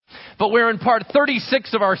But we're in part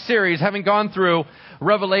 36 of our series, having gone through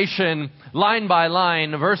Revelation line by line,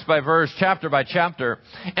 verse by verse, chapter by chapter.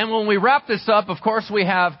 And when we wrap this up, of course, we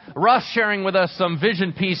have Russ sharing with us some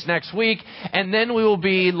vision piece next week, and then we will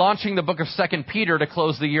be launching the book of 2 Peter to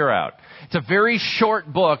close the year out. It's a very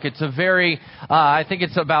short book. It's a very, I think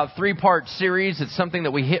it's about 3-part series. It's something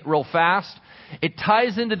that we hit real fast. It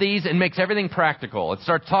ties into these and makes everything practical. It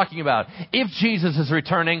starts talking about, if Jesus is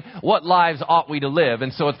returning, what lives ought we to live?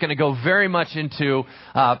 And so it's going to go very much into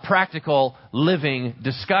practical living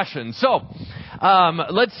discussion. So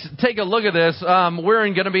let's take a look at this. We're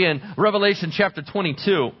going to be in Revelation chapter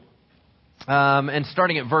 22. And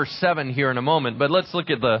starting at verse 7 here in a moment. But let's look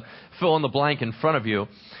at the fill in the blank in front of you.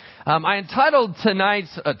 I entitled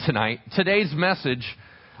today's message,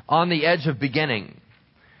 On the Edge of Beginning.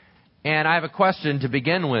 And I have a question to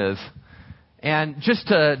begin with. And just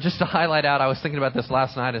to highlight out, I was thinking about this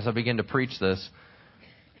last night as I began to preach this.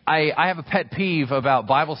 I have a pet peeve about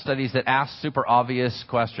Bible studies that ask super obvious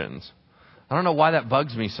questions. I don't know why that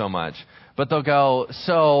bugs me so much. But they'll go,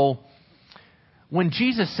 so when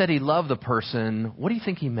Jesus said he loved the person, what do you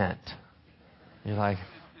think he meant? You're like,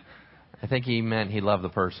 I think he meant he loved the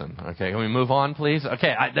person. Okay, can we move on, please?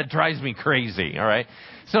 Okay, that drives me crazy, all right?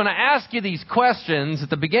 So when I ask you these questions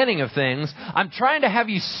at the beginning of things, I'm trying to have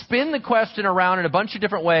you spin the question around in a bunch of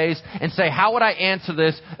different ways and say, how would I answer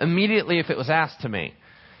this immediately if it was asked to me?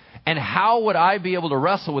 And how would I be able to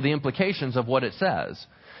wrestle with the implications of what it says?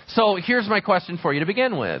 So here's my question for you to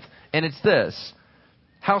begin with, and it's this.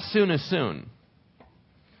 How soon is soon?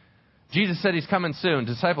 Jesus said he's coming soon.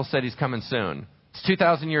 Disciples said he's coming soon. It's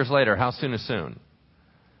 2,000 years later. How soon is soon?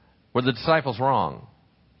 Were the disciples wrong?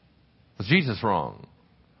 Was Jesus wrong?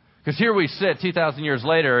 Because here we sit 2,000 years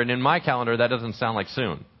later, and in my calendar, that doesn't sound like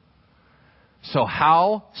soon. So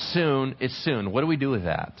how soon is soon? What do we do with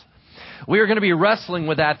that? We are going to be wrestling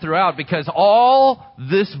with that throughout, because all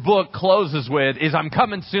this book closes with is, I'm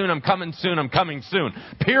coming soon, I'm coming soon, I'm coming soon.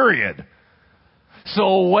 Period.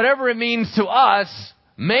 So whatever it means to us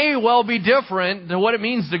may well be different than what it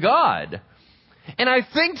means to God. And I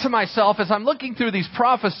think to myself, as I'm looking through these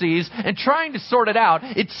prophecies and trying to sort it out,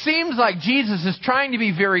 it seems like Jesus is trying to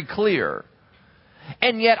be very clear.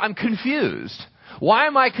 And yet I'm confused. Why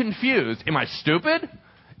am I confused? Am I stupid?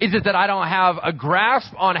 Is it that I don't have a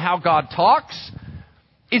grasp on how God talks?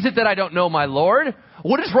 Is it that I don't know my Lord?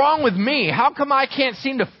 What is wrong with me? How come I can't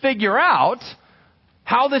seem to figure out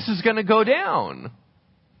how this is going to go down?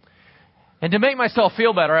 And to make myself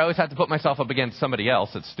feel better, I always have to put myself up against somebody else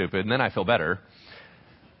that's stupid, and then I feel better.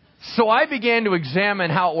 So I began to examine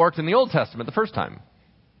how it worked in the Old Testament the first time.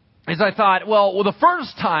 As I thought, well, the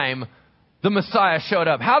first time the Messiah showed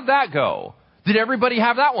up, how'd that go? Did everybody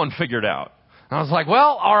have that one figured out? And I was like,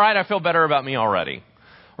 well, all right, I feel better about me already.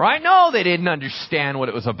 Right? No, they didn't understand what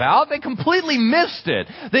it was about. They completely missed it.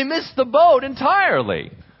 They missed the boat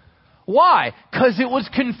entirely. Why? Because it was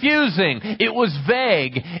confusing. It was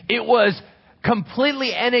vague. It was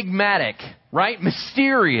completely enigmatic, right?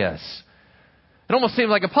 Mysterious. It almost seemed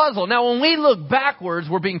like a puzzle. Now, when we look backwards,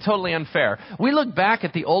 we're being totally unfair. We look back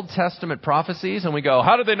at the Old Testament prophecies and we go,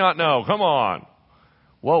 how did they not know? Come on.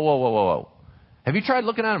 Whoa. Have you tried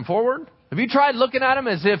looking at them forward? Have you tried looking at them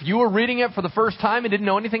as if you were reading it for the first time and didn't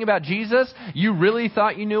know anything about Jesus? You really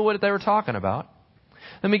thought you knew what they were talking about?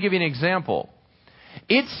 Let me give you an example.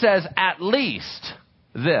 It says at least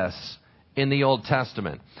this in the Old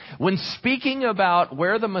Testament. When speaking about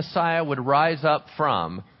where the Messiah would rise up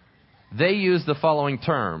from, they use the following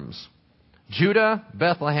terms: Judah,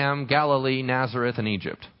 Bethlehem, Galilee, Nazareth, and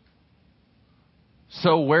Egypt.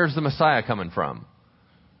 So where's the Messiah coming from?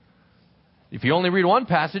 If you only read one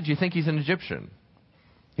passage, you think he's an Egyptian.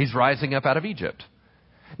 He's rising up out of Egypt.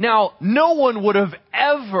 Now, no one would have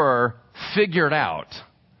ever figured out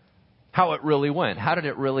how it really went. How did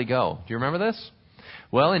it really go? Do you remember this?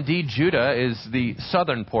 Well, indeed, Judah is the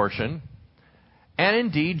southern portion. And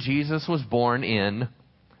indeed, Jesus was born in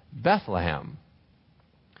Bethlehem.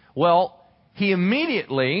 Well, he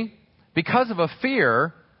immediately, because of a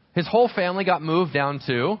fear, his whole family got moved down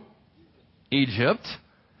to Egypt.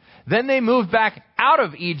 Then they moved back out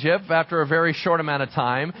of Egypt after a very short amount of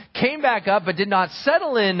time, came back up but did not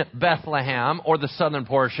settle in Bethlehem or the southern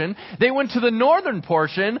portion. They went to the northern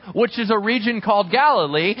portion, which is a region called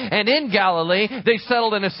Galilee, and in Galilee they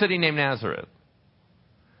settled in a city named Nazareth.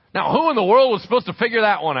 Now, who in the world was supposed to figure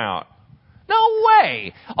that one out? No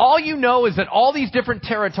way! All you know is that all these different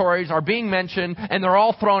territories are being mentioned and they're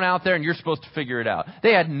all thrown out there and you're supposed to figure it out.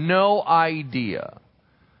 They had no idea.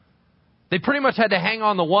 They pretty much had to hang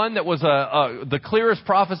on the one that was the clearest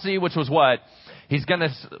prophecy, which was what? He's going to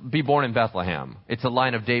be born in Bethlehem. It's a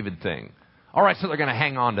line of David thing. All right, so they're going to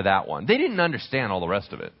hang on to that one. They didn't understand all the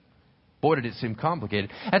rest of it. Boy, did it seem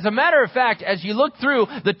complicated. As a matter of fact, as you look through,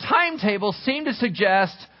 the timetable seemed to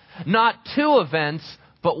suggest not two events,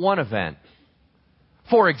 but one event.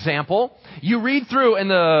 For example, you read through and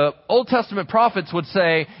the Old Testament prophets would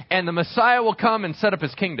say, and the Messiah will come and set up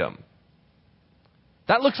his kingdom.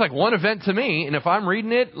 That looks like one event to me, and if I'm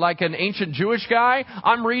reading it like an ancient Jewish guy,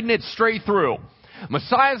 I'm reading it straight through.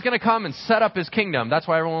 Messiah's going to come and set up his kingdom. That's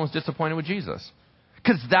why everyone was disappointed with Jesus.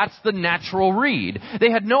 Because that's the natural read.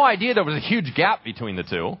 They had no idea there was a huge gap between the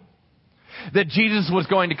two. That Jesus was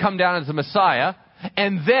going to come down as the Messiah,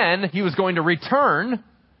 and then he was going to return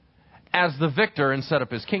as the victor and set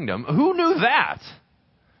up his kingdom. Who knew that?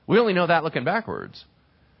 We only know that looking backwards.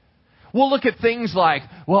 We'll look at things like,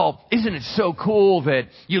 well, isn't it so cool that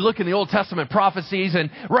you look in the Old Testament prophecies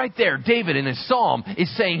and right there, David in his psalm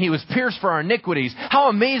is saying he was pierced for our iniquities. How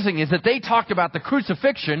amazing is that they talked about the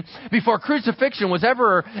crucifixion before crucifixion was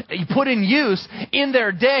ever put in use in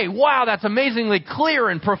their day. Wow, that's amazingly clear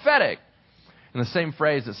and prophetic. In the same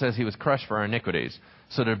phrase it says he was crushed for our iniquities.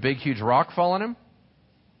 So did a big, huge rock fall on him?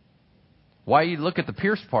 Why you look at the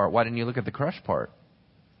pierced part? Why didn't you look at the crushed part?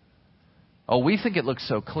 Oh, we think it looks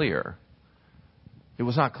so clear. It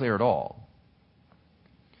was not clear at all.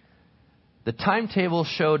 The timetable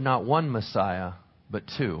showed not one Messiah, but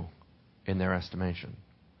two in their estimation.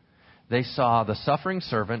 They saw the suffering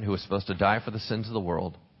servant who was supposed to die for the sins of the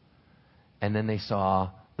world, and then they saw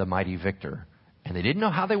the mighty victor. And they didn't know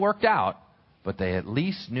how they worked out, but they at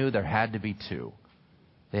least knew there had to be two.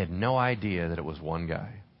 They had no idea that it was one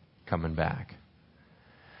guy coming back.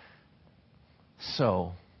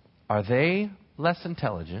 So, are they less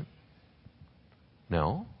intelligent?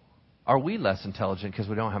 No. Are we less intelligent because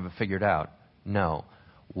we don't have it figured out? No.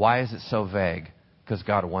 Why is it so vague? Because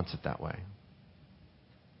God wants it that way.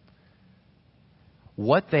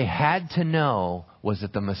 What they had to know was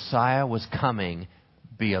that the Messiah was coming.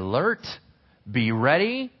 Be alert, be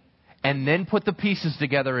ready, and then put the pieces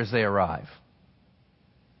together as they arrive.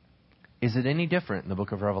 Is it any different in the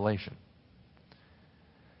book of Revelation?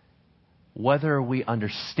 Whether we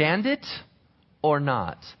understand it or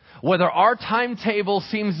not, whether our timetable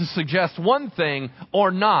seems to suggest one thing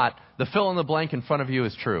or not, the fill in the blank in front of you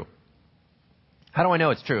is true. How do I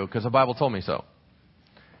know it's true? Because the Bible told me so.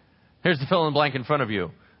 Here's the fill in the blank in front of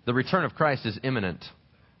you. The return of Christ is imminent.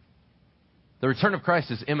 The return of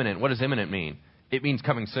Christ is imminent. What does imminent mean? It means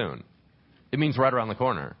coming soon. It means right around the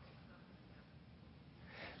corner.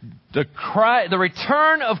 The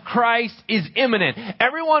return of Christ is imminent.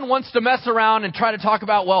 Everyone wants to mess around and try to talk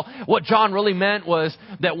about, well, what John really meant was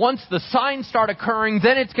that once the signs start occurring,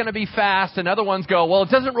 then it's going to be fast. And other ones go, well, it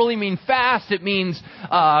doesn't really mean fast. It means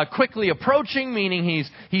quickly approaching, meaning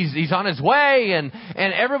he's on his way. And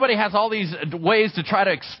everybody has all these ways to try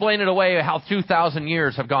to explain it away how 2,000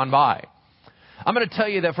 years have gone by. I'm going to tell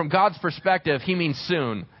you that from God's perspective, he means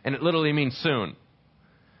soon. And it literally means soon.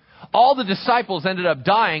 All the disciples ended up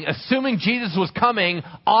dying, assuming Jesus was coming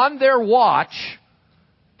on their watch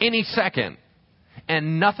any second.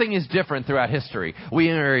 And nothing is different throughout history.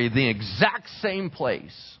 We are in the exact same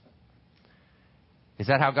place. Is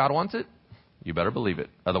that how God wants it? You better believe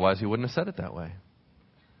it. Otherwise, he wouldn't have said it that way.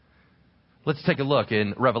 Let's take a look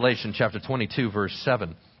in Revelation chapter 22, verse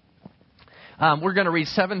 7. We're going to read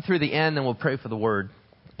 7 through the end, and we'll pray for the word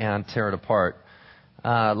and tear it apart.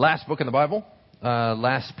 Last book in the Bible.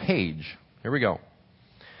 Last page. Here we go.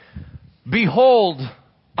 Behold,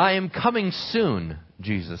 I am coming soon,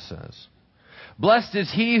 Jesus says. Blessed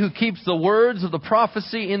is he who keeps the words of the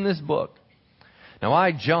prophecy in this book. Now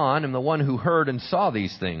I, John, am the one who heard and saw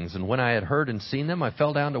these things. And when I had heard and seen them, I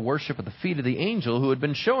fell down to worship at the feet of the angel who had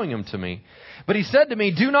been showing them to me. But he said to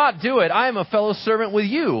me, do not do it. I am a fellow servant with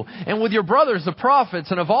you and with your brothers, the prophets,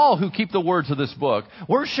 and of all who keep the words of this book.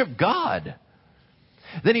 Worship God.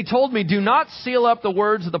 Then he told me, do not seal up the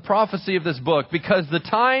words of the prophecy of this book, because the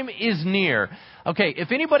time is near. Okay,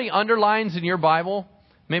 if anybody underlines in your Bible,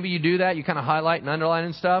 maybe you do that, you kind of highlight and underline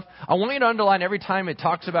and stuff. I want you to underline every time it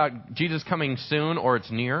talks about Jesus coming soon or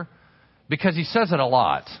it's near, because he says it a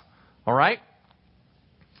lot. All right?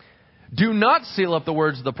 Do not seal up the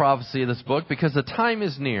words of the prophecy of this book, because the time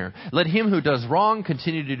is near. Let him who does wrong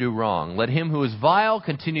continue to do wrong. Let him who is vile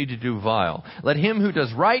continue to do vile. Let him who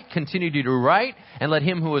does right continue to do right. And let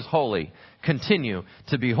him who is holy continue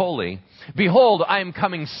to be holy. Behold, I am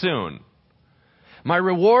coming soon. My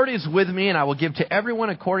reward is with me, and I will give to everyone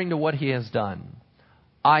according to what he has done.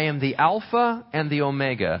 I am the Alpha and the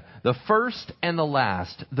Omega, the first and the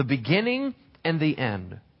last, the beginning and the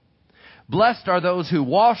end. Blessed are those who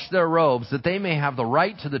wash their robes, that they may have the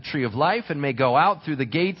right to the tree of life and may go through the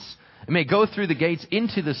gates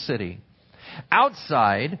into the city.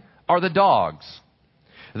 Outside are the dogs,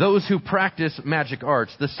 those who practice magic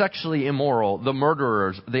arts, the sexually immoral, the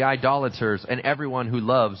murderers, the idolaters, and everyone who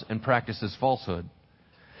loves and practices falsehood.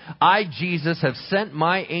 I, Jesus, have sent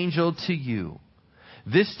my angel to you.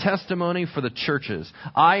 This testimony for the churches.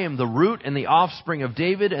 I am the root and the offspring of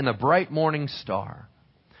David and the bright morning star.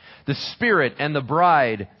 The Spirit and the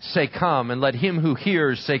bride say, come, and let him who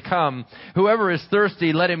hears say, come. Whoever is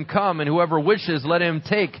thirsty, let him come, and whoever wishes, let him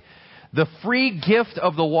take the free gift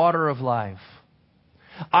of the water of life.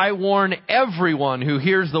 I warn everyone who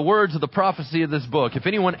hears the words of the prophecy of this book. If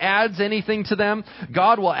anyone adds anything to them,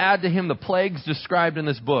 God will add to him the plagues described in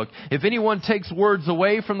this book. If anyone takes words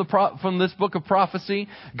away from this book of prophecy,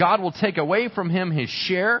 God will take away from him his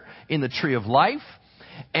share in the tree of life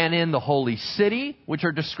and in the holy city, which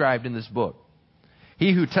are described in this book.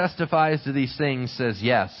 He who testifies to these things says,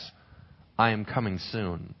 yes, I am coming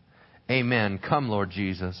soon. Amen. Come, Lord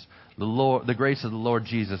Jesus. The grace of the Lord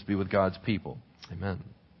Jesus be with God's people. Amen.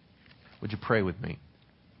 Would you pray with me?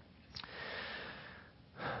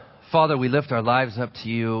 Father, we lift our lives up to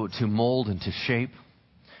you to mold and to shape.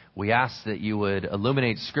 We ask that you would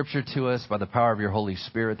illuminate Scripture to us by the power of your Holy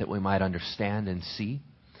Spirit, that we might understand and see,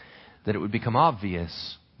 that it would become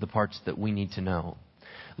obvious the parts that we need to know.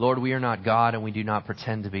 Lord, we are not God and we do not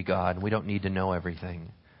pretend to be God. We don't need to know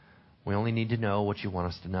everything. We only need to know what you want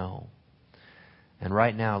us to know. And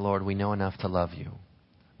right now, Lord, we know enough to love you.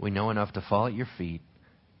 We know enough to fall at your feet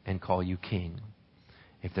and call you King.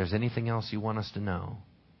 If there's anything else you want us to know,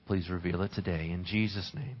 please reveal it today. In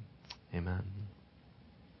Jesus' name, amen.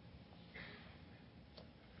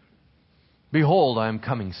 Behold, I am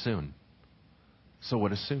coming soon. So what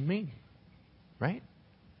does soon mean? Right?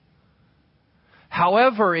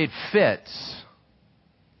 However it fits,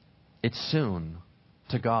 it's soon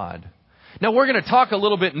to God. Now we're going to talk a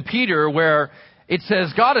little bit in Peter where it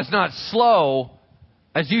says God is not slow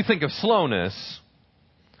as you think of slowness,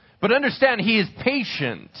 but understand He is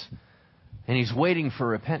patient and He's waiting for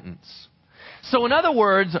repentance. So in other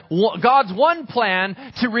words, God's one plan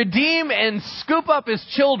to redeem and scoop up His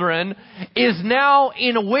children is now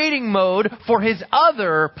in a waiting mode for His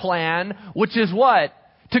other plan, which is what?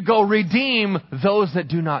 To go redeem those that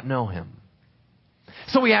do not know Him.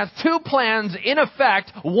 So He has two plans in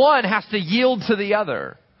effect. One has to yield to the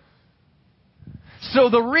other. So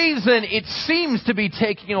the reason it seems to be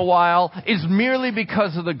taking a while is merely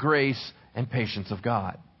because of the grace and patience of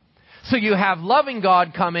God. So you have loving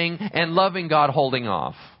God coming and loving God holding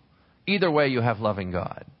off. Either way, you have loving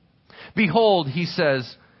God. Behold, He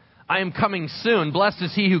says, I am coming soon. Blessed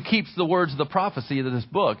is he who keeps the words of the prophecy of this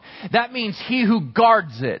book. That means he who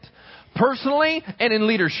guards it, personally and in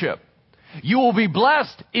leadership. You will be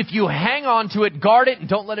blessed if you hang on to it, guard it, and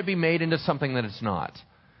don't let it be made into something that it's not.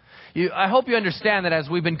 I hope you understand that as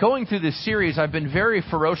we've been going through this series, I've been very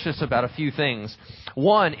ferocious about a few things.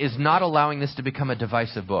 One is not allowing this to become a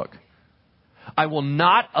divisive book. I will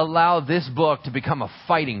not allow this book to become a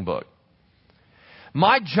fighting book.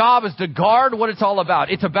 My job is to guard what it's all about.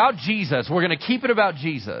 It's about Jesus. We're going to keep it about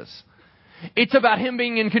Jesus. It's about Him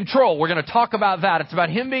being in control. We're going to talk about that. It's about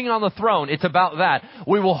Him being on the throne. It's about that.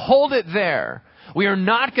 We will hold it there. We are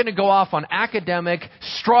not going to go off on academic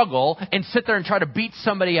struggle and sit there and try to beat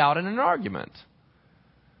somebody out in an argument.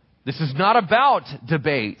 This is not about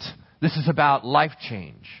debate. This is about life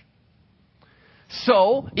change.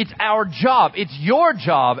 So, it's our job, it's your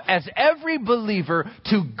job as every believer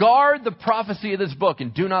to guard the prophecy of this book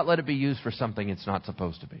and do not let it be used for something it's not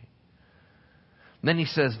supposed to be. And then he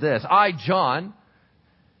says this, I, John,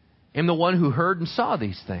 am the one who heard and saw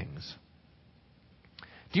these things.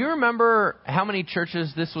 Do you remember how many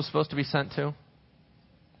churches this was supposed to be sent to?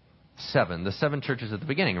 7. The 7 churches at the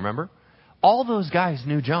beginning, remember? All those guys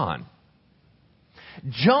knew John.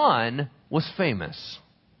 John was famous.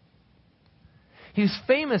 He was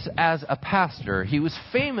famous as a pastor. He was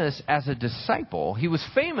famous as a disciple. He was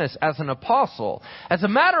famous as an apostle. As a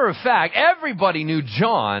matter of fact, everybody knew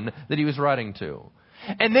John that he was writing to.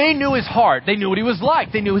 And they knew his heart. They knew what he was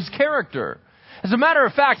like. They knew his character. As a matter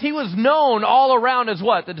of fact, he was known all around as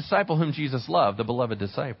what? The disciple whom Jesus loved, the beloved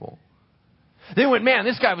disciple. They went, man,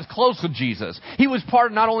 this guy was close with Jesus. He was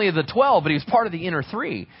part not only of the 12, but he was part of the inner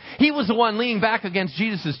 3. He was the one leaning back against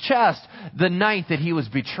Jesus' chest the night that he was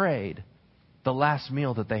betrayed. The last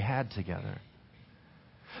meal that they had together.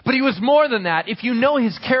 But he was more than that. If you know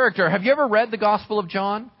his character, have you ever read the Gospel of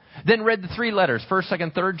John? Then read the 3 letters, 1st,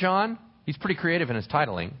 2nd, 3rd John? He's pretty creative in his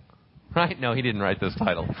titling. Right? No, he didn't write this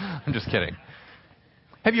title. I'm just kidding.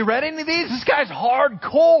 Have you read any of these? This guy's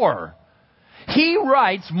hardcore. He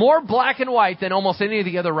writes more black and white than almost any of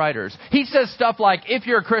the other writers. He says stuff like, if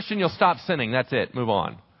you're a Christian, you'll stop sinning. That's it. Move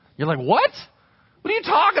on. You're like, what? What are you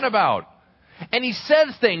talking about? And he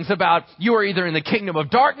says things about you are either in the kingdom of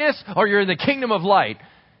darkness or you're in the kingdom of light.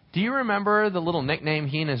 Do you remember the little nickname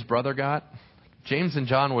he and his brother got? James and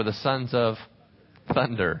John were the sons of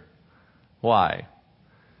thunder. Why?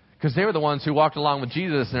 Because they were the ones who walked along with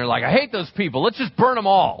Jesus and they're like, I hate those people. Let's just burn them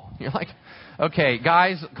all. You're like, okay,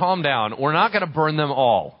 guys, calm down. We're not going to burn them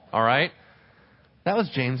all. All right? That was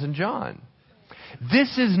James and John.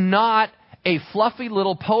 This is not a fluffy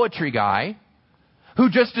little poetry guy who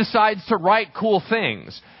just decides to write cool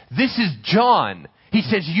things. This is John. He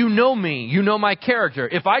says, you know me. You know my character.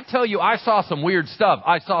 If I tell you I saw some weird stuff,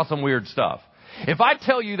 I saw some weird stuff. If I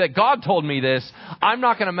tell you that God told me this, I'm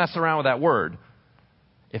not going to mess around with that word.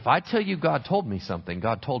 If I tell you God told me something,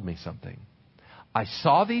 God told me something. I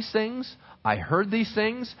saw these things, I heard these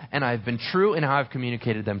things, and I've been true in how I've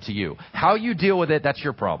communicated them to you. How you deal with it, that's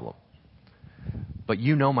your problem. But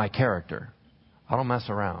you know my character. I don't mess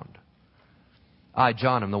around. I,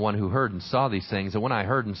 John, am the one who heard and saw these things, and when I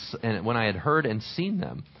had heard and seen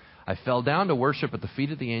them, I fell down to worship at the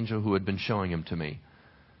feet of the angel who had been showing him to me.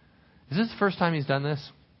 Is this the first time he's done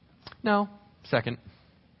this? No. Second.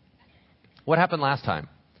 What happened last time?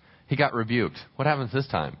 He got rebuked. What happens this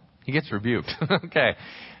time? He gets rebuked. Okay.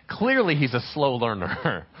 Clearly he's a slow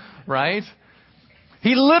learner, right?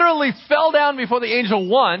 He literally fell down before the angel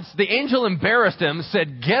once. The angel embarrassed him,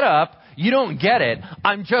 said, get up. You don't get it.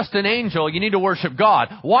 I'm just an angel. You need to worship God.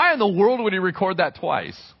 Why in the world would he record that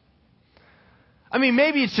twice? I mean,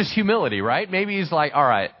 maybe it's just humility, right? Maybe he's like, all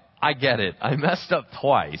right, I get it. I messed up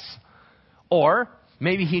twice. Or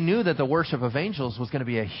maybe he knew that the worship of angels was going to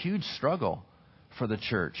be a huge struggle for the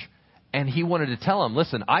church. And he wanted to tell them,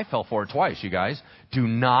 listen, I fell for it twice, you guys. Do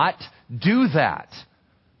not do that.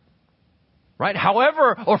 Right?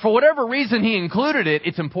 However, or for whatever reason he included it,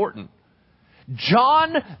 it's important.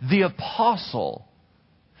 John the Apostle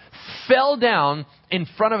fell down in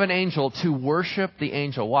front of an angel to worship the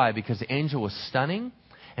angel. Why? Because the angel was stunning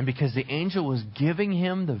and because the angel was giving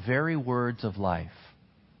him the very words of life.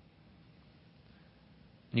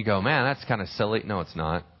 You go, man, that's kind of silly. No, it's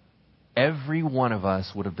not. Every one of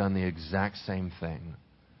us would have done the exact same thing.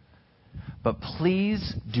 But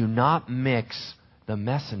please do not mix the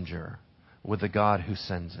messenger with the God who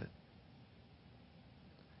sends it.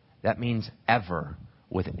 That means ever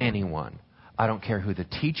with anyone. I don't care who the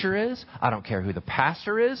teacher is. I don't care who the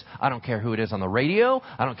pastor is. I don't care who it is on the radio.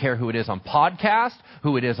 I don't care who it is on podcast,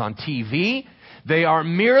 who it is on TV. They are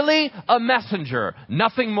merely a messenger,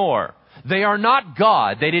 nothing more. They are not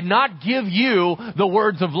God. They did not give you the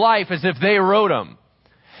words of life as if they wrote them.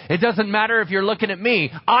 It doesn't matter if you're looking at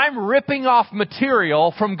me. I'm ripping off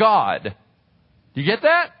material from God. You get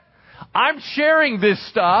that? I'm sharing this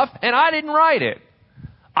stuff and I didn't write it.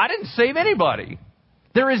 I didn't save anybody.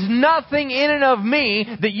 There is nothing in and of me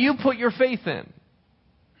that you put your faith in.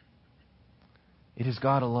 It is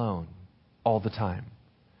God alone all the time.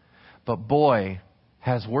 But boy,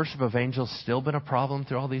 has worship of angels still been a problem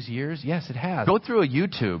through all these years? Yes, it has. Go through a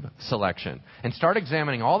YouTube selection and start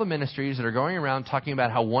examining all the ministries that are going around talking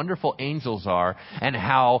about how wonderful angels are and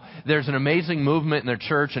how there's an amazing movement in their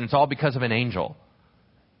church and it's all because of an angel.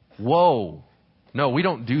 Whoa. No, we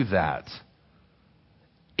don't do that.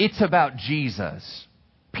 It's about Jesus,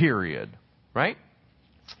 period. Right?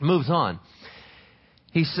 Moves on.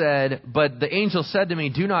 He said, but the angel said to me,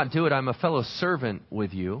 do not do it. I'm a fellow servant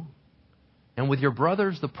with you and with your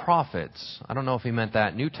brothers, the prophets. I don't know if he meant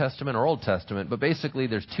that New Testament or Old Testament, but basically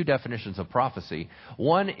there's two definitions of prophecy.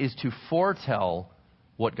 One is to foretell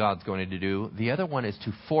what God's going to do. The other one is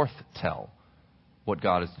to forthtell what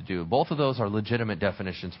God is to do. Both of those are legitimate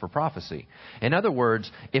definitions for prophecy. In other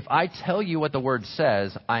words, if I tell you what the word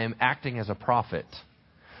says, I am acting as a prophet.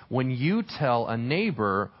 When you tell a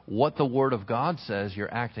neighbor what the word of God says,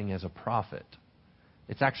 you're acting as a prophet.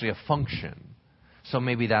 It's actually a function. So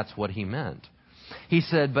maybe that's what he meant. He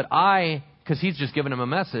said, but I, because he's just given him a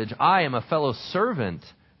message, I am a fellow servant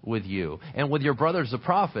with you and with your brothers the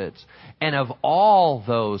prophets, and of all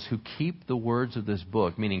those who keep the words of this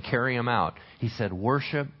book, meaning carry them out. He said,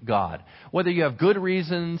 worship God. Whether you have good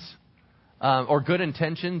reasons or good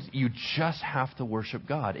intentions, you just have to worship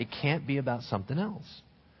God. It can't be about something else.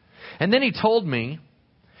 And then he told me,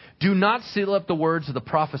 do not seal up the words of the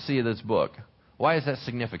prophecy of this book. Why is that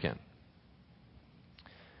significant?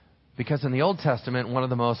 Because in the Old Testament, one of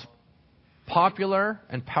the most popular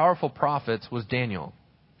and powerful prophets was Daniel.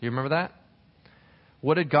 Do you remember that?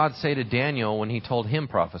 What did God say to Daniel when he told him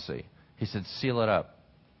prophecy? He said, seal it up.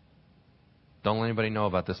 Don't let anybody know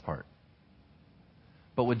about this part.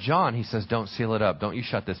 But with John, he says, don't seal it up. Don't you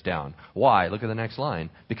shut this down. Why? Look at the next line.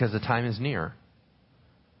 Because the time is near.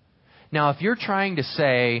 Now, if you're trying to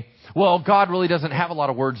say, well, God really doesn't have a lot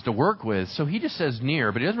of words to work with, so he just says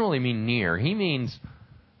near, but he doesn't really mean near. He means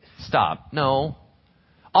stop. No.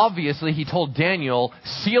 Obviously, he told Daniel,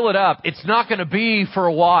 seal it up. It's not going to be for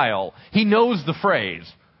a while. He knows the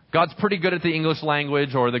phrase. God's pretty good at the English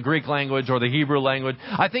language or the Greek language or the Hebrew language.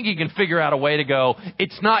 I think he can figure out a way to go,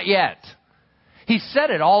 it's not yet. He said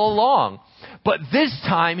it all along. But this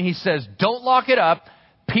time he says, don't lock it up.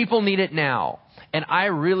 People need it now. And I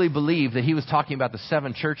really believe that he was talking about the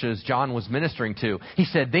 7 churches John was ministering to. He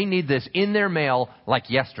said they need this in their mail like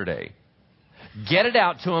yesterday. Get it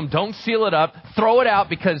out to them. Don't seal it up. Throw it out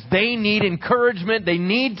because they need encouragement. They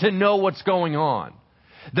need to know what's going on.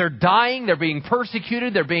 They're dying. They're being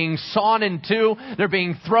persecuted. They're being sawn in two. They're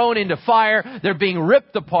being thrown into fire. They're being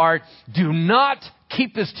ripped apart. Do not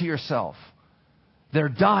keep this to yourself. They're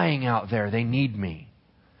dying out there. They need me.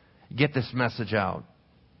 Get this message out.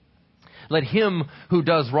 Let him who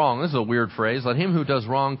does wrong, this is a weird phrase, let him who does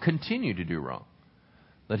wrong continue to do wrong.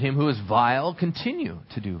 Let him who is vile continue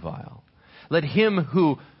to do vile. Let him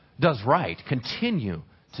who does right continue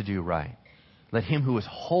to do right. Let him who is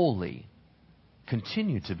holy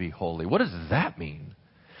continue to be holy. What does that mean?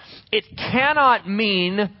 It cannot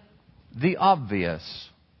mean the obvious.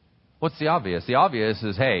 What's the obvious? The obvious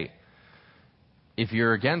is, hey, if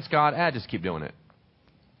you're against God, just keep doing it.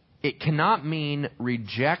 It cannot mean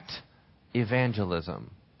reject evangelism,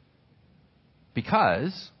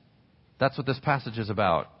 because that's what this passage is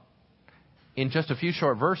about. In just a few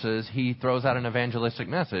short verses, he throws out an evangelistic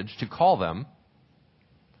message to call them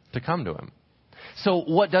to come to him. So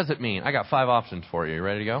what does it mean? I got 5 options for you. You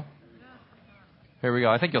ready to go? Here we go.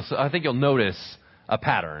 I think you'll notice a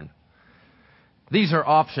pattern. These are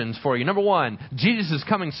options for you. Number 1, Jesus is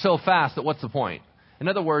coming so fast that what's the point? In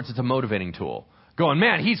other words, it's a motivating tool. Going,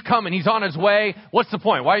 man, he's coming. He's on his way. What's the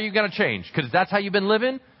point? Why are you going to change? Because that's how you've been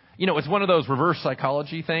living? You know, it's one of those reverse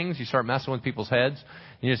psychology things. You start messing with people's heads.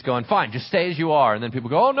 And you're just going, fine, just stay as you are. And then people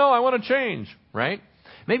go, oh, no, I want to change. Right?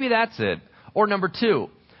 Maybe that's it. Or number 2,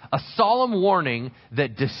 a solemn warning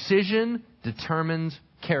that decision determines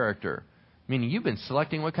character. Meaning you've been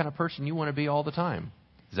selecting what kind of person you want to be all the time.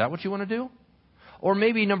 Is that what you want to do? Or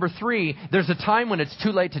maybe number 3, there's a time when it's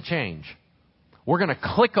too late to change. We're going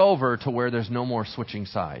to click over to where there's no more switching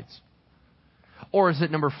sides. Or is it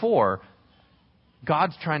number 4,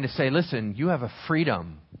 God's trying to say, listen, you have a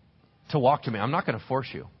freedom to walk to me. I'm not going to force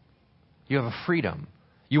you. You have a freedom.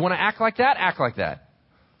 You want to act like that? Act like that.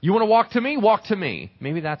 You want to walk to me? Walk to me.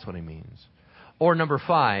 Maybe that's what he means. Or number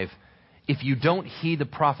 5, if you don't heed the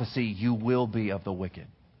prophecy, you will be of the wicked.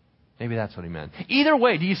 Maybe that's what he meant. Either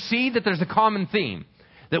way, do you see that there's a common theme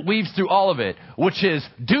that weaves through all of it, which is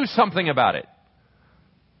do something about it.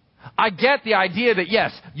 I get the idea that,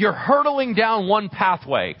 yes, you're hurtling down one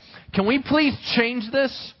pathway. Can we please change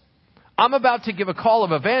this? I'm about to give a call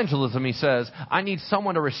of evangelism, he says. I need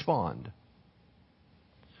someone to respond.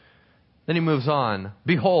 Then he moves on.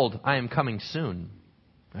 Behold, I am coming soon.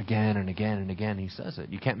 Again and again and again he says it.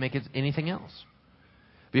 You can't make it anything else.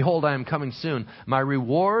 Behold, I am coming soon. My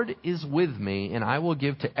reward is with me, and I will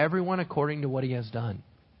give to everyone according to what he has done.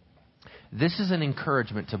 This is an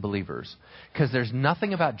encouragement to believers, because there's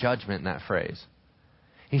nothing about judgment in that phrase.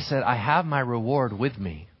 He said, I have my reward with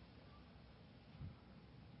me.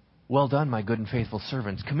 Well done, my good and faithful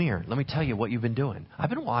servants. Come here. Let me tell you what you've been doing. I've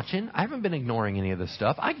been watching. I haven't been ignoring any of this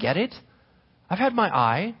stuff. I get it. I've had my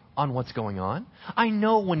eye on what's going on. I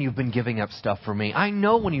know when you've been giving up stuff for me. I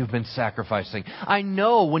know when you've been sacrificing. I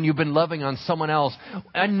know when you've been loving on someone else.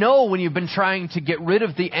 I know when you've been trying to get rid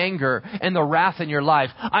of the anger and the wrath in your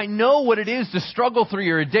life. I know what it is to struggle through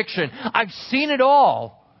your addiction. I've seen it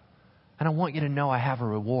all. And I want you to know I have a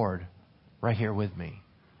reward right here with me.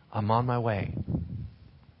 I'm on my way.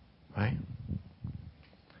 Right?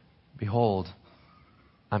 Behold,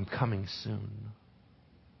 I'm coming soon.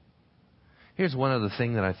 Here's one other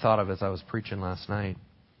thing that I thought of as I was preaching last night.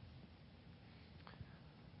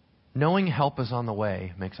 Knowing help is on the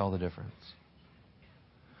way makes all the difference.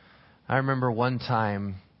 I remember one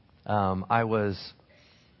time I was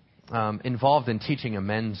involved in teaching a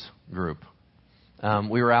men's group.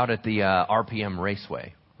 We were out at the RPM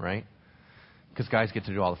Raceway, right? Because guys get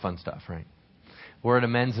to do all the fun stuff, right? We're at a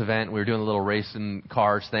men's event. We were doing a little racing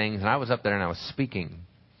cars things. And I was up there and I was speaking,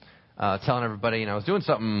 telling everybody, and I was doing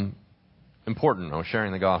something important. I was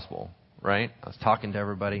sharing the gospel, right? I was talking to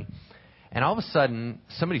everybody. And all of a sudden,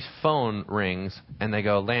 somebody's phone rings and they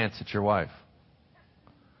go, Lance, it's your wife.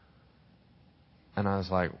 And I was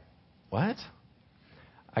like, what?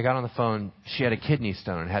 I got on the phone. She had a kidney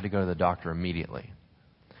stone and had to go to the doctor immediately.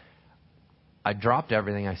 I dropped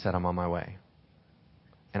everything. I said, I'm on my way.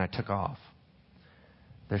 And I took off.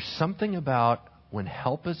 There's something about when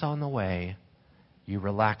help is on the way, you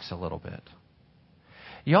relax a little bit.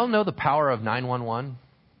 Y'all know the power of 911,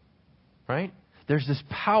 right? There's this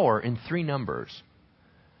power in 3 numbers.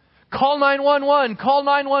 Call 911, call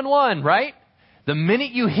 911, right? The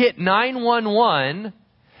minute you hit 911,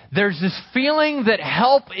 there's this feeling that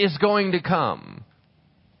help is going to come.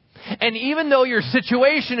 And even though your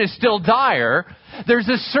situation is still dire, there's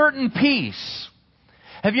a certain peace.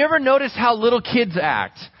 Have you ever noticed how little kids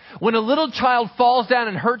act? When a little child falls down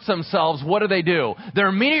and hurts themselves, what do? Their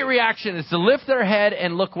immediate reaction is to lift their head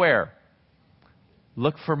and look where?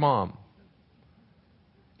 Look for mom.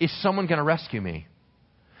 Is someone going to rescue me?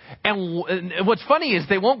 And what's funny is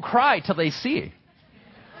they won't cry till they see.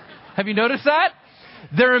 Have you noticed that?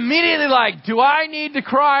 They're immediately like, do I need to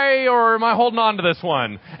cry or am I holding on to this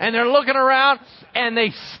one? And they're looking around and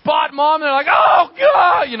they spot mom and they're like, oh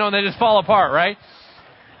God! And they just fall apart, right?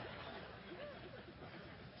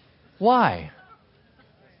 Why?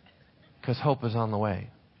 Because hope is on the way.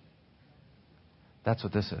 That's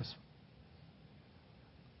what this is.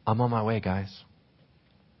 I'm on my way, guys.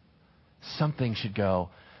 Something should go,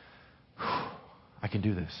 I can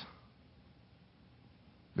do this.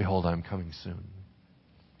 Behold, I'm coming soon.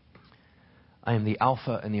 I am the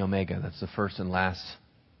Alpha and the Omega. That's the first and last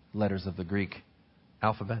letters of the Greek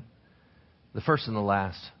alphabet. The first and the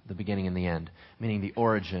last, the beginning and the end, meaning the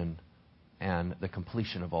origin and the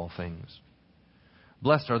completion of all things.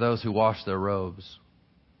 Blessed are those who wash their robes,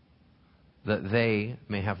 that they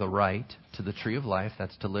may have the right to the tree of life,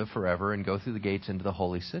 that's to live forever, and go through the gates into the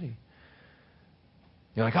holy city.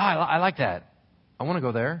 You're like, I like that. I want to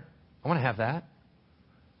go there. I want to have that.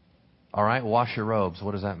 All right, wash your robes.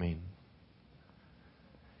 What does that mean?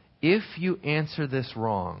 If you answer this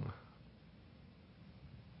wrong,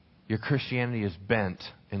 your Christianity is bent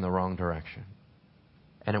in the wrong direction.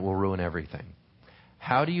 And it will ruin everything.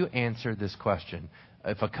 How do you answer this question?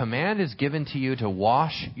 If a command is given to you to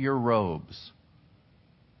wash your robes,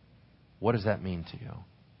 what does that mean to you?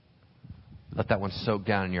 Let that one soak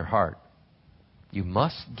down in your heart. You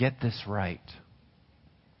must get this right.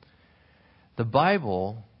 The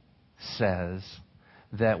Bible says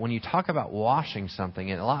that when you talk about washing something,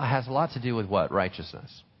 it has a lot to do with what?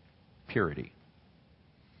 Righteousness. Purity.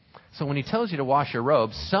 So when he tells you to wash your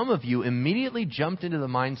robes, some of you immediately jumped into the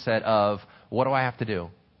mindset of, what do I have to do?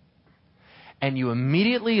 And you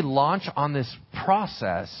immediately launch on this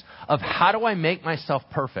process of, how do I make myself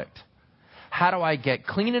perfect? How do I get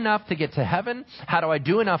clean enough to get to heaven? How do I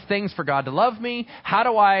do enough things for God to love me? How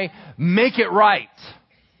do I make it right?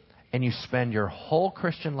 And you spend your whole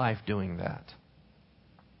Christian life doing that.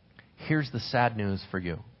 Here's the sad news for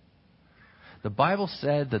you. The Bible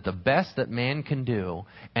said that the best that man can do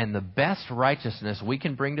and the best righteousness we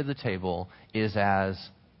can bring to the table is as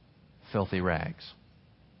filthy rags.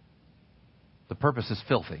 The purpose is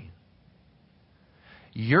filthy.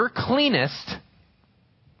 Your cleanest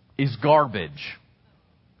is garbage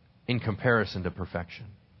in comparison to perfection.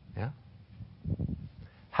 Yeah?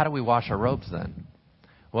 How do we wash our robes then?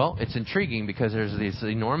 Well, it's intriguing because there's this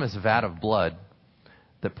enormous vat of blood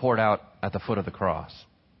that poured out at the foot of the cross.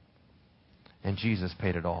 And Jesus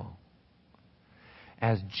paid it all.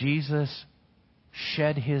 As Jesus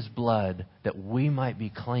shed his blood that we might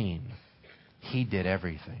be clean, he did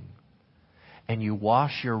everything. And you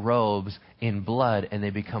wash your robes in blood and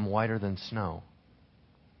they become whiter than snow.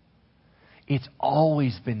 It's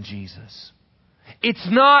always been Jesus. It's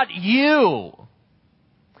not you.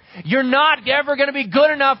 You're not ever going to be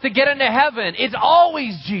good enough to get into heaven. It's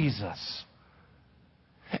always Jesus.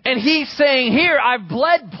 And he's saying, here, I've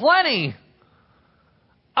bled plenty.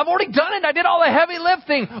 I've already done it. I did all the heavy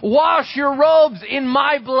lifting. Wash your robes in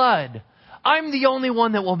my blood. I'm the only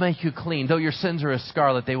one that will make you clean. Though your sins are as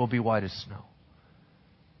scarlet, they will be white as snow.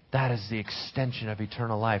 That is the extension of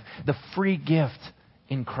eternal life. The free gift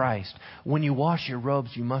in Christ. When you wash your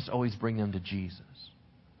robes, you must always bring them to Jesus.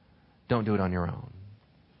 Don't do it on your own.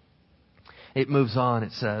 It moves on.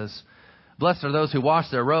 It says, blessed are those who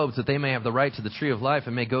wash their robes, that they may have the right to the tree of life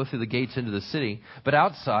and may go through the gates into the city. But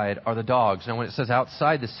outside are the dogs. Now, when it says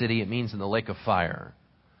outside the city, it means in the lake of fire.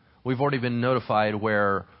 We've already been notified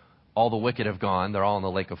where all the wicked have gone. They're all in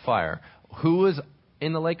the lake of fire. Who is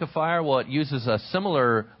in the lake of fire? Well, it uses a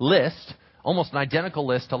similar list, almost an identical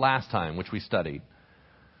list to last time, which we studied.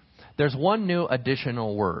 There's one new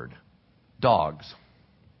additional word. Dogs.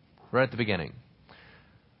 Right at the beginning.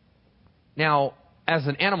 Now, as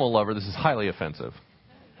an animal lover, this is highly offensive,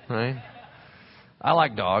 right? I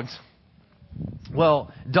like dogs.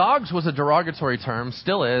 Well, dogs was a derogatory term,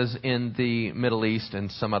 still is in the Middle East and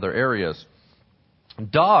some other areas.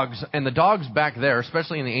 Dogs, and the dogs back there,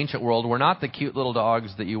 especially in the ancient world, were not the cute little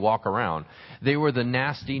dogs that you walk around. They were the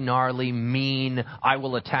nasty, gnarly, mean, I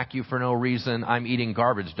will attack you for no reason, I'm eating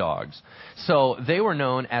garbage dogs. So they were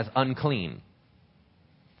known as unclean.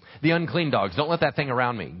 The unclean dogs. Don't let that thing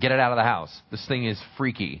around me. Get it out of the house. This thing is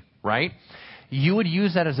freaky, right? You would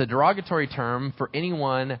use that as a derogatory term for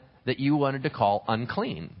anyone that you wanted to call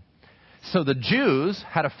unclean. So the Jews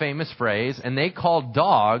had a famous phrase, and they called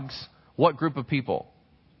dogs what group of people?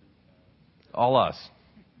 All us.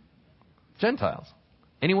 Gentiles.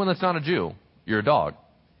 Anyone that's not a Jew, you're a dog.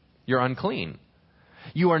 You're unclean.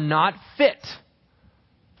 You are not fit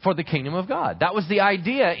for the kingdom of God. That was the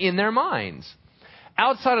idea in their minds.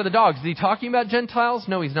 Outside of the dogs, is he talking about Gentiles?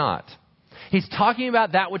 No, he's not. He's talking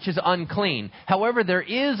about that which is unclean. However, there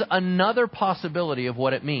is another possibility of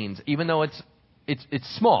what it means, even though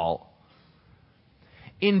it's small.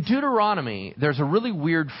 In Deuteronomy, there's a really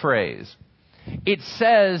weird phrase. It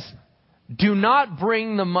says, do not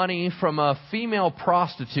bring the money from a female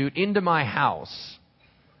prostitute into my house,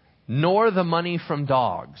 nor the money from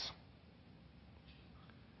dogs.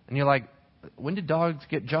 And you're like, when did dogs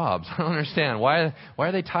get jobs? I don't understand. Why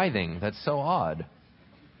are they tithing? That's so odd.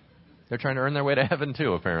 They're trying to earn their way to heaven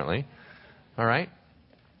too, apparently. All right?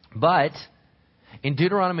 But in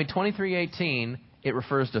Deuteronomy 23:18, it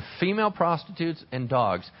refers to female prostitutes and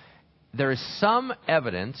dogs. There is some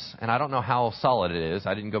evidence, and I don't know how solid it is.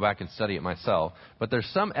 I didn't go back and study it myself. But there's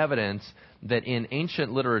some evidence that in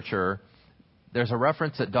ancient literature, there's a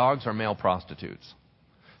reference that dogs are male prostitutes.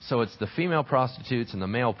 So it's the female prostitutes and the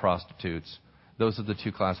male prostitutes. Those are the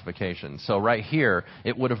two classifications. So right here,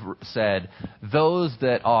 it would have said, those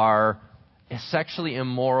that are sexually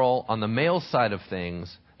immoral on the male side of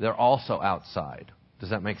things, they're also outside. Does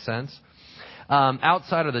that make sense?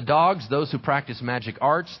 Outside of the dogs, those who practice magic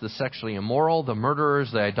arts, the sexually immoral, the murderers,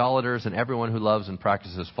 the idolaters, and everyone who loves and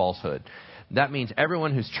practices falsehood. That means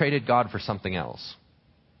everyone who's traded God for something else.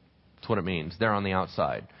 That's what it means. They're on the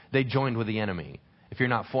outside. They joined with the enemy. If you're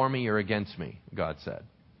not for me, you're against me, God said.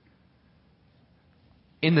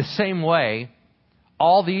 In the same way,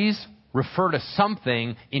 all these refer to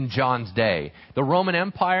something in John's day. The Roman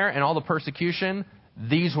Empire and all the persecution,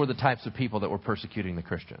 these were the types of people that were persecuting the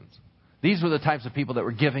Christians. These were the types of people that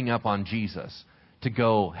were giving up on Jesus to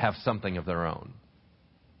go have something of their own.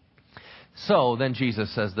 So then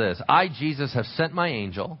Jesus says this, I, Jesus, have sent my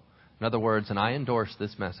angel. In other words, and I endorse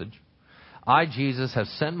this message. I, Jesus, have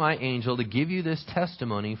sent my angel to give you this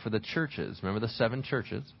testimony for the churches. Remember the 7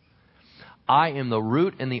 churches? I am the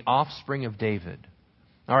root and the offspring of David.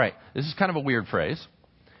 All right, this is kind of a weird phrase.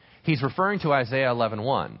 He's referring to Isaiah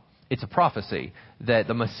 11:1. It's a prophecy that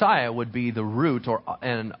the Messiah would be the root or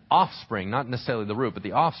an offspring, not necessarily the root, but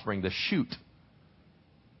the offspring, the shoot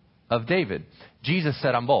of David. Jesus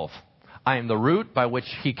said, I'm both. I am the root by which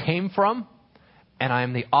he came from, and I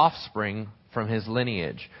am the offspring from his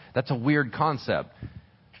lineage. That's a weird concept.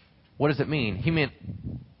 What does it mean? He meant,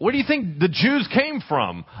 where do you think the Jews came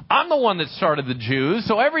from? I'm the one that started the Jews,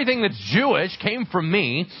 so everything that's Jewish came from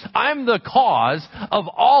me. I'm the cause of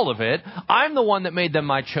all of it. I'm the one that made them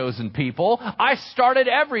my chosen people. I started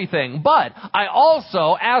everything. But I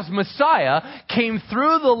also, as Messiah, came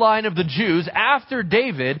through the line of the Jews after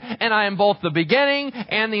David, and I am both the beginning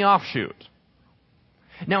and the offshoot.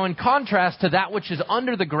 Now, in contrast to that which is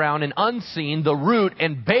under the ground and unseen, the root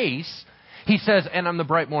and base, he says, and I'm the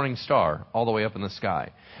bright morning star all the way up in the sky.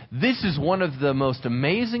 This is one of the most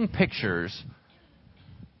amazing pictures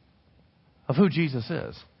of who Jesus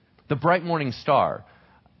is. The bright morning star.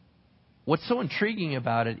 What's so intriguing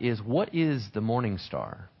about it is, what is the morning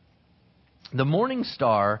star? The morning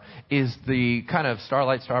star is the kind of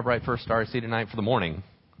starlight, star bright, first star I see tonight for the morning,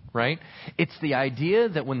 right? It's the idea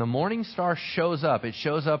that when the morning star shows up, it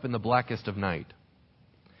shows up in the blackest of night.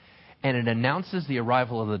 And it announces the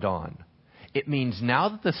arrival of the dawn. It means now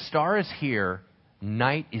that the star is here,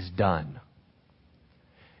 night is done.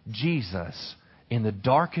 Jesus, in the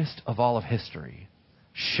darkest of all of history,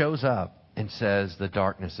 shows up and says, the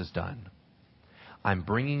darkness is done. I'm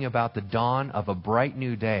bringing about the dawn of a bright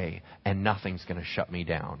new day, and nothing's going to shut me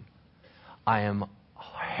down. I am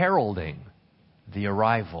heralding the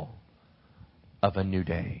arrival of a new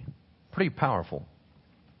day. Pretty powerful.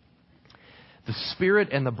 The Spirit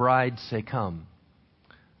and the bride say, come.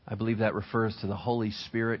 I believe that refers to the Holy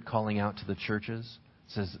Spirit calling out to the churches.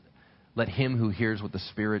 It says, let him who hears what the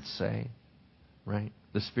Spirit say. Right?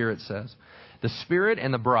 The Spirit says. The Spirit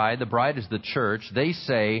and the bride is the church, they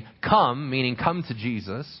say, come, meaning come to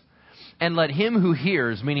Jesus. And let him who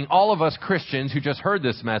hears, meaning all of us Christians who just heard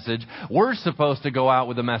this message, we're supposed to go out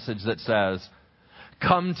with a message that says,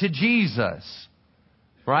 come to Jesus.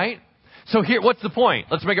 Right? So here, what's the point?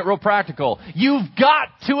 Let's make it real practical. You've got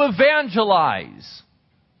to evangelize.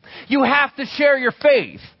 You have to share your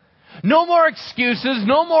faith. No more excuses,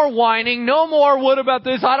 no more whining, no more, what about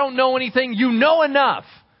this? I don't know anything. You know enough.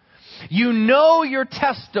 You know your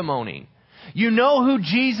testimony. You know who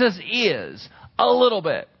Jesus is a little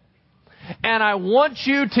bit. And I want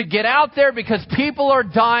you to get out there because people are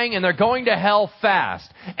dying and they're going to hell fast.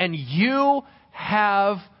 And you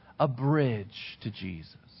have a bridge to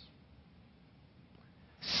Jesus.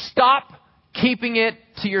 Stop keeping it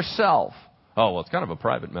to yourself. Oh, well, it's kind of a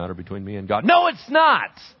private matter between me and God. No, it's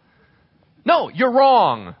not. No, you're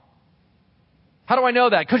wrong. How do I know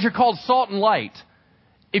that? Because you're called salt and light.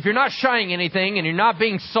 If you're not shining anything and you're not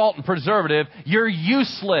being salt and preservative, you're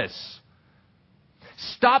useless.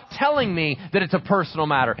 Stop telling me that it's a personal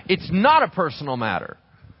matter. It's not a personal matter.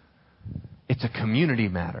 It's a community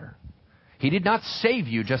matter. He did not save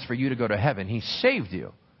you just for you to go to heaven. He saved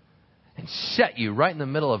you and set you right in the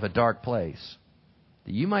middle of a dark place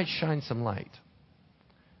that you might shine some light.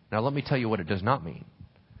 Now, let me tell you what it does not mean.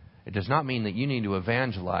 It does not mean that you need to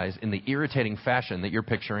evangelize in the irritating fashion that you're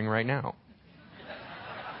picturing right now.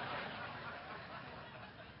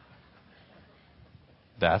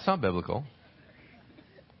 That's not biblical.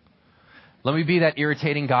 Let me be that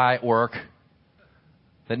irritating guy at work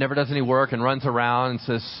that never does any work and runs around and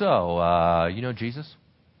says, so, you know Jesus?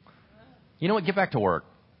 You know what? Get back to work.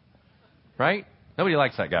 Right? Nobody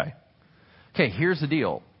likes that guy. Okay, here's the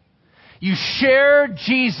deal. You share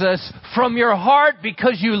Jesus from your heart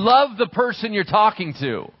because you love the person you're talking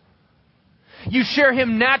to. You share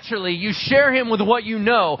Him naturally. You share Him with what you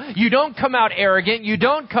know. You don't come out arrogant. You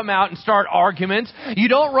don't come out and start arguments. You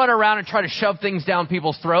don't run around and try to shove things down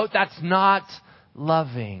people's throat. That's not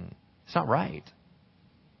loving. It's not right.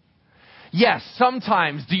 Yes,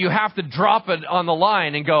 sometimes do you have to drop it on the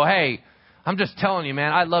line and go, hey, I'm just telling you,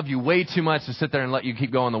 man, I love you way too much to sit there and let you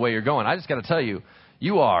keep going the way you're going. I just got to tell you,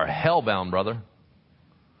 you are hellbound, brother.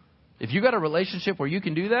 If you got a relationship where you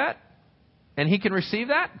can do that and he can receive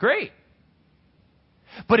that, great.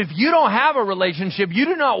 But if you don't have a relationship, you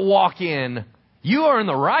do not walk in, you are in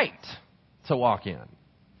the right to walk in.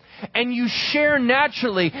 And you share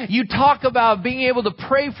naturally. You talk about being able to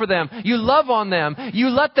pray for them. You love on them. You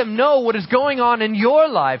let them know what is going on in your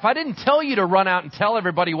life. I didn't tell you to run out and tell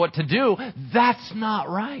everybody what to do. That's not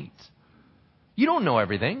right. You don't know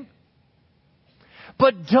everything.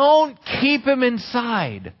 But don't keep them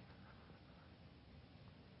inside.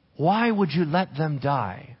 Why would you let them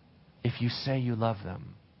die if you say you love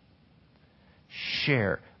them?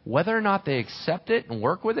 Share. Whether or not they accept it and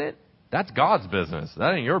work with it, that's God's business.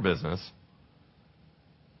 That ain't your business.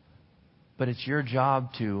 But it's your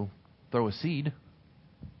job to throw a seed.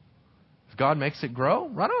 If God makes it grow,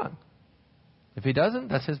 run on. If He doesn't,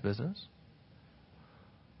 that's His business.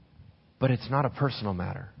 But it's not a personal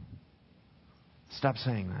matter. Stop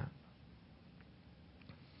saying that.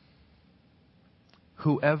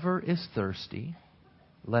 Whoever is thirsty,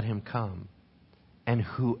 let him come. And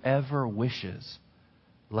whoever wishes,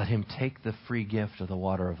 let him take the free gift of the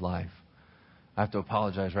water of life. I have to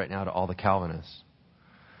apologize right now to all the Calvinists.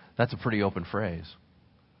 That's a pretty open phrase.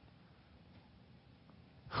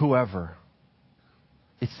 Whoever.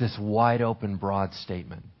 It's this wide open, broad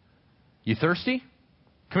statement. You thirsty?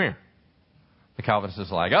 Come here. The Calvinist is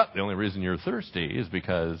like, oh, the only reason you're thirsty is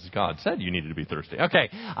because God said you needed to be thirsty. Okay,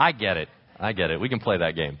 I get it. We can play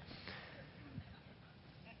that game.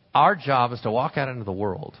 Our job is to walk out into the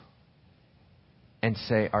world and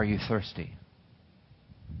say, are you thirsty?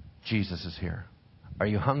 Jesus is here. Are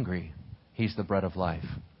you hungry? He's the bread of life.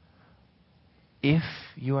 If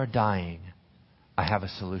you are dying, I have a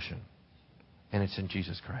solution. And it's in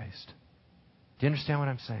Jesus Christ. Do you understand what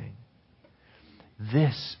I'm saying?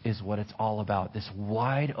 This is what it's all about. This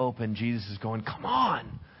wide open, Jesus is going, come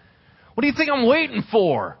on. What do you think I'm waiting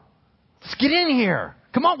for? Let's get in here.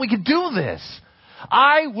 Come on, we can do this.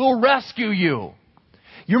 I will rescue you.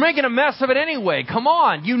 You're making a mess of it anyway. Come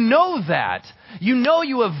on. You know that. You know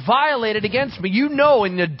you have violated against me. You know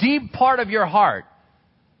in the deep part of your heart,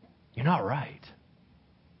 you're not right.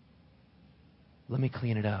 Let me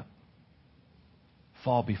clean it up.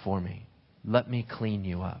 Fall before me. Let me clean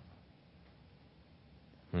you up.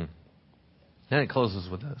 Then it closes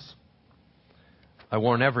with this. I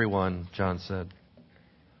warn everyone, John said.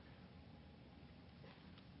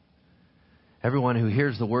 Everyone who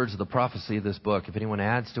hears the words of the prophecy of this book, if anyone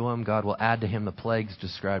adds to them, God will add to him the plagues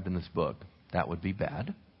described in this book. That would be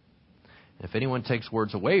bad. If anyone takes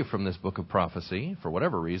words away from this book of prophecy, for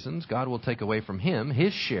whatever reasons, God will take away from him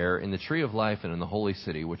his share in the tree of life and in the holy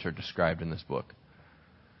city, which are described in this book.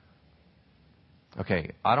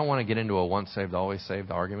 Okay, I don't want to get into a once saved, always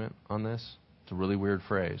saved argument on this. It's a really weird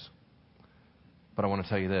phrase. But I want to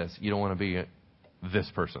tell you this. You don't want to be this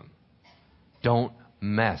person. Don't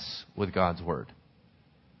mess with God's Word.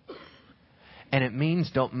 And it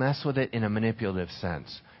means don't mess with it in a manipulative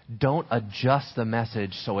sense. Don't adjust the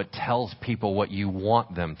message so it tells people what you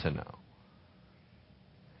want them to know.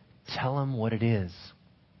 Tell them what it is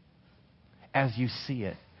as you see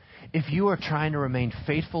it. If you are trying to remain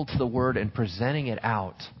faithful to the Word and presenting it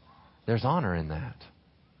out, there's honor in that.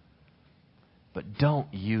 But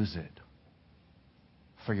don't use it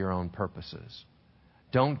for your own purposes.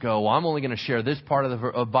 Don't go, well, I'm only going to share this part of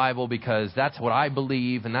the Bible because that's what I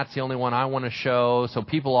believe and that's the only one I want to show so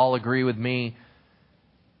people all agree with me.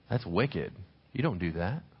 That's wicked. You don't do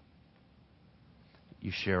that.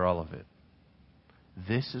 You share all of it.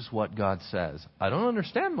 This is what God says. I don't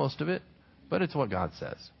understand most of it, but it's what God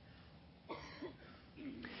says.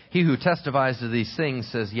 He who testifies to these things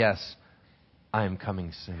says, yes, I am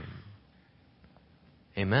coming soon.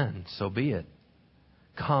 Amen. So be it.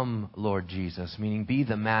 Come, Lord Jesus, meaning be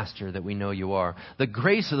the master that we know you are. The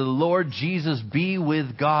grace of the Lord Jesus be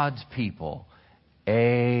with God's people.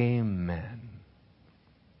 Amen.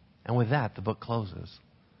 And with that, the book closes.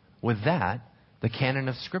 With that, the canon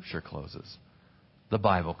of Scripture closes. The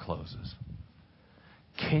Bible closes.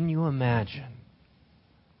 Can you imagine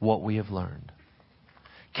what we have learned?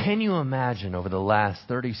 Can you imagine over the last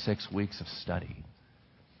 36 weeks of study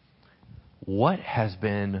what has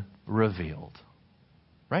been revealed?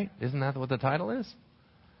 Right? Isn't that what the title is?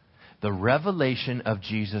 The revelation of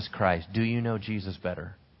Jesus Christ. Do you know Jesus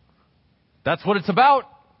better? That's what it's about.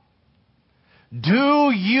 Do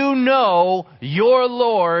you know your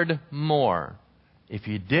Lord more? If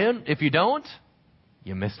you don't,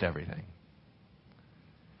 you missed everything.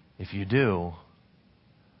 If you do,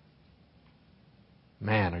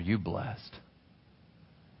 man, are you blessed.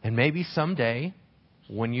 And maybe someday,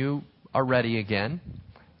 when you are ready again,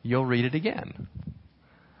 you'll read it again.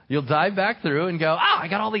 You'll dive back through and go, I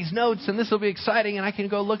got all these notes and this will be exciting and I can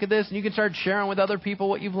go look at this and you can start sharing with other people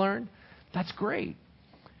what you've learned. That's great.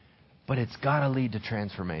 But it's got to lead to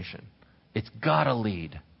transformation. It's got to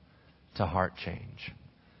lead to heart change.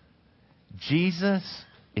 Jesus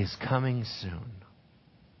is coming soon.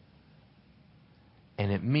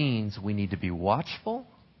 And it means we need to be watchful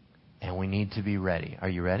and we need to be ready. Are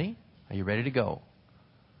you ready? Are you ready to go?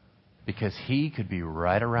 Because He could be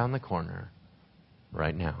right around the corner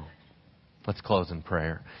right now. Let's close in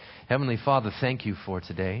prayer. Heavenly Father, thank you for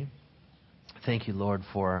today. Thank you, Lord,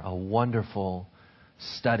 for a wonderful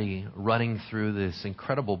study running through this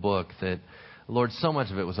incredible book that, Lord, so much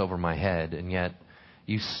of it was over my head, and yet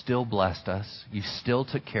you still blessed us. You still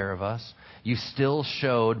took care of us. You still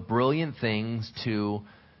showed brilliant things to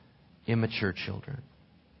immature children.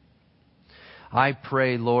 I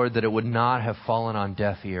pray, Lord, that it would not have fallen on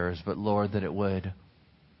deaf ears, but, Lord, that it would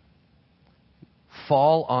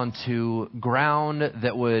fall onto ground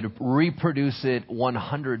that would reproduce it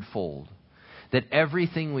 100-fold. That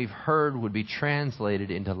everything we've heard would be translated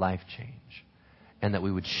into life change. And that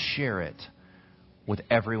we would share it with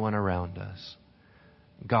everyone around us.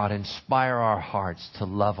 God, inspire our hearts to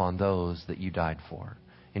love on those that you died for.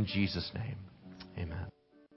 In Jesus' name, amen.